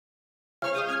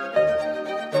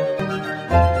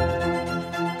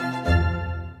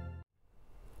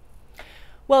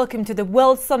Welcome to the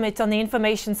World Summit on the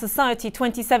Information Society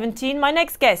 2017. My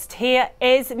next guest here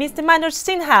is Mr. MANOJ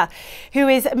SINHA, who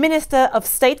is Minister of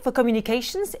State for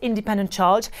Communications, Independent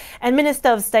Charge, and Minister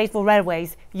of State for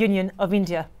Railways, Union of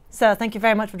India. Sir, thank you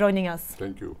very much for joining us.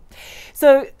 Thank you.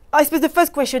 So, I suppose the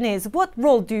first question is, what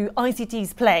role do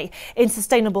ICTs play in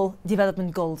Sustainable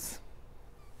Development Goals?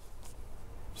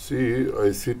 See,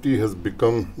 ICT has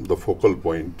become the focal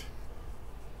point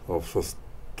of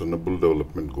Sustainable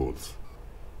Development Goals.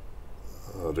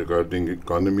 Regarding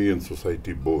economy and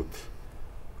society both,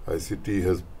 ICT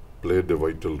has played a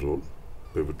vital role,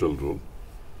 pivotal role,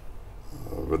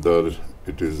 whether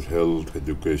it is health,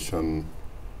 education,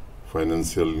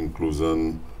 financial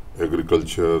inclusion,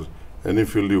 agriculture, any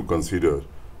field you consider.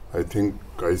 I think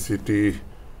ICT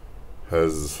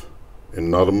has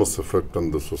enormous effect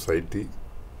on the society,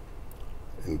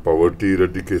 in poverty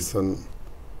eradication,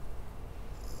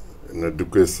 in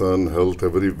education, health,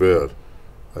 everywhere.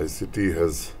 ICT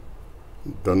has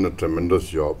done a tremendous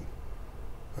job,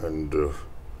 and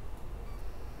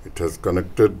it has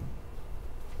connected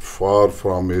far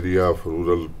from area of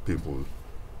rural people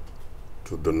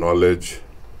to the knowledge,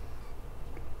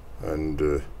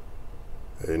 and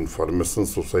information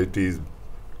societies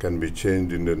can be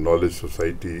changed in a knowledge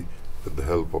society with the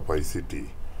help of ICT.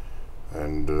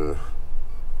 And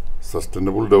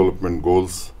Sustainable Development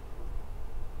Goals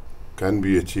can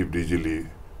be achieved easily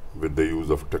with the use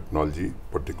of technology,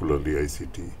 particularly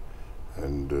ICT,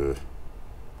 and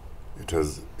it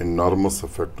has enormous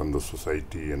effect on the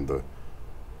society, and the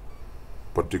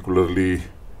particularly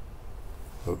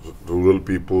rural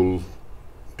people,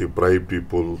 deprived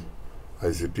people.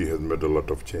 ICT has made a lot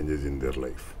of changes in their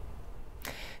life.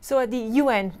 So at the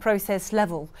UN process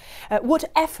level, what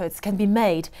efforts can be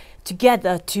made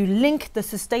together to link the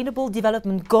Sustainable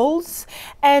Development Goals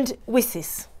and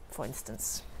WSIS, for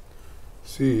instance?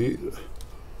 See,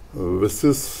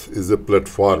 WSIS is a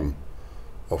platform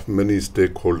of many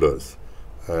stakeholders,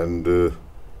 and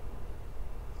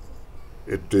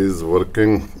it is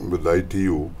working with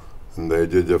ITU in the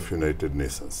edge of United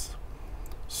Nations.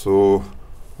 So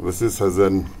WSIS has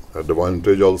an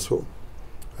advantage also,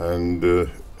 and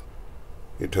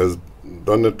it has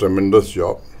done a tremendous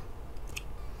job.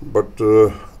 But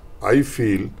I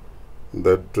feel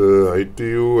that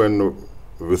ITU and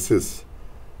WSIS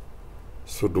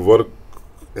should work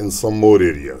in some more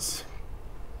areas.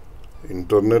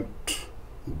 Internet,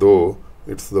 though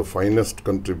it's the finest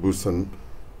contribution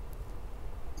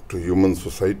to human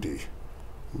society,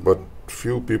 but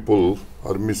few people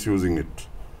are misusing it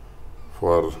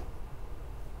for,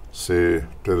 say,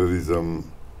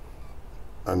 terrorism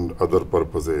and other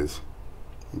purposes,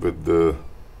 with the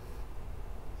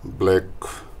black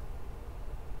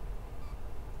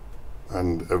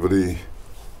and every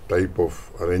type of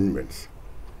arrangements.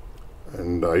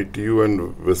 And ITU and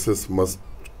WSIS must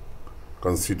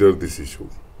consider this issue.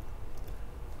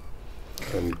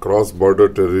 And cross-border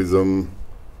terrorism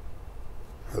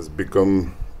has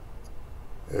become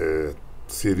a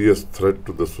serious threat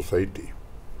to the society,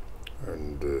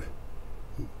 and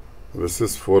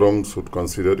WSIS forum should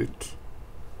consider it.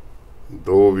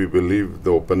 Though we believe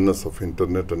the openness of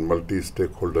internet and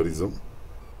multi-stakeholderism,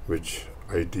 which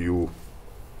ITU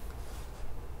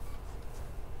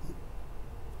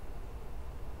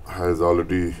has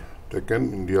already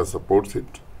taken, India supports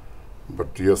it.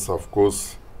 But yes, of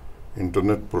course,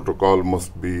 internet protocol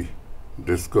must be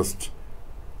discussed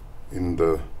in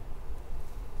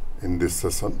this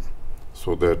session,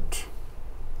 so that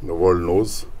the world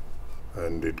knows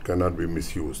and it cannot be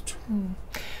misused.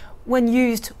 When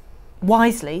used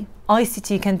wisely,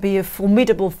 ICT can be a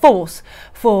formidable force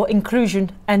for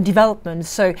inclusion and development.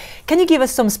 So can you give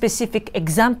us some specific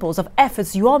examples of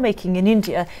efforts you are making in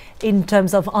India in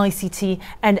terms of ICT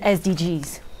and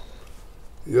SDGs?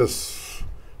 Yes,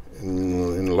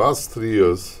 in the last 3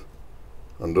 years,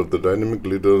 under the dynamic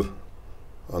leadership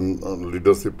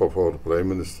of our Prime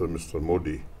Minister, Mr.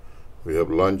 Modi, we have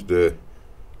launched a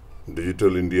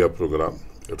Digital India program.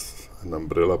 It's an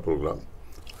umbrella program,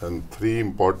 and 3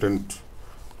 important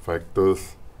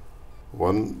factors: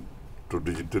 one, to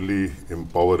digitally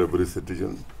empower every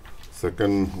citizen;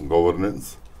 second,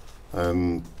 governance;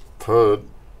 and third,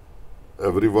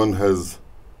 everyone has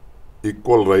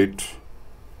equal right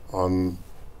on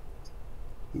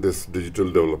this digital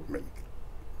development.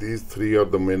 These 3 are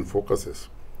the main focuses,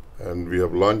 and we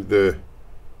have launched a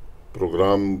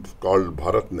program called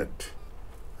BharatNet,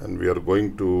 and we are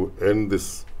going to end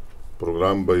this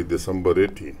program by December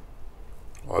 18.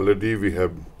 Already we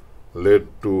have laid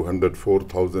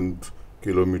 204,000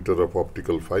 kilometers of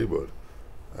optical fiber,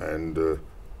 and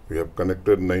we have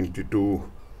connected 92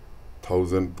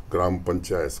 1,000 Gram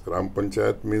Panchayats. Gram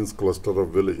Panchayat means cluster of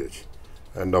villages.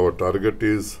 And our target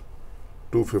is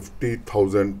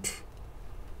 250,000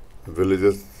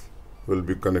 villages will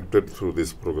be connected through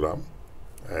this program.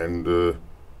 And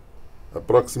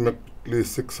approximately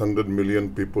 600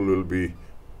 million people will be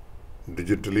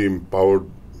digitally empowered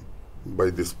by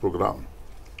this program.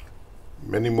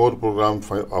 Many more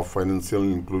programs of financial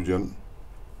inclusion,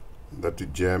 that is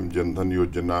JAM, Jan Dhan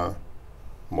Yojana,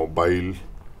 Mobile,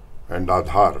 and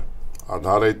Aadhaar.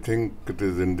 Aadhaar, I think it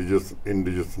is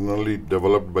indigenously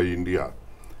developed by India,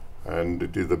 and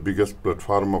it is the biggest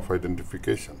platform of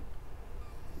identification.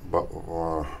 By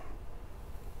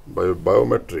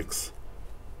biometrics.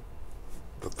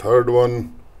 The third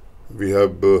one, we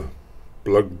have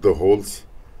plugged the holes,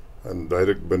 and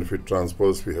direct benefit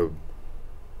transfers. We have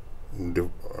under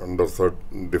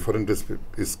different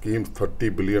schemes,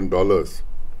 $30 billion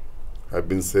have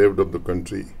been saved of the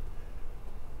country.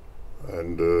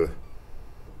 And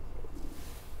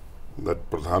that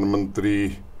Pradhan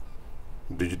Mantri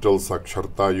Digital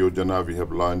Saksharta Yojana we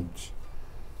have launched.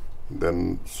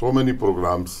 Then so many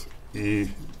programs,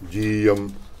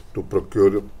 GEM to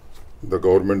procure the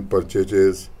government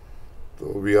purchases. So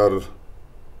we are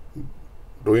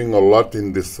doing a lot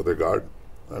in this regard,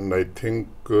 and I think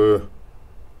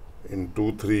in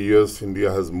 2-3 years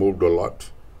India has moved a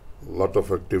lot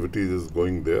of activities is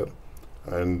going there,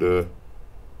 and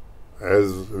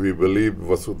as we believe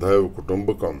Vasudhaiva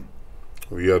Kutumbakam,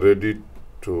 we are ready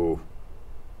to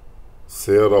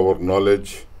share our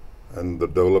knowledge and the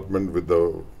development with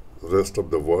the rest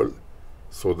of the world,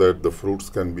 so that the fruits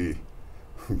can be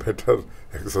better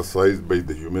exercised by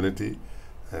the humanity.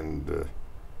 And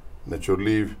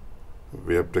naturally,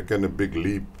 we have taken a big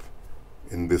leap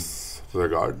in this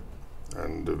regard,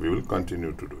 and we will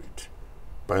continue to do it.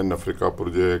 Pan-Africa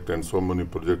project and so many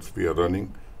projects we are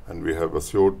running, and we have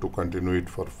assured to continue it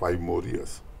for 5 more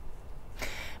years.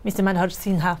 Mr. Manoj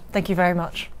Sinha, thank you very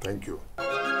much. Thank you.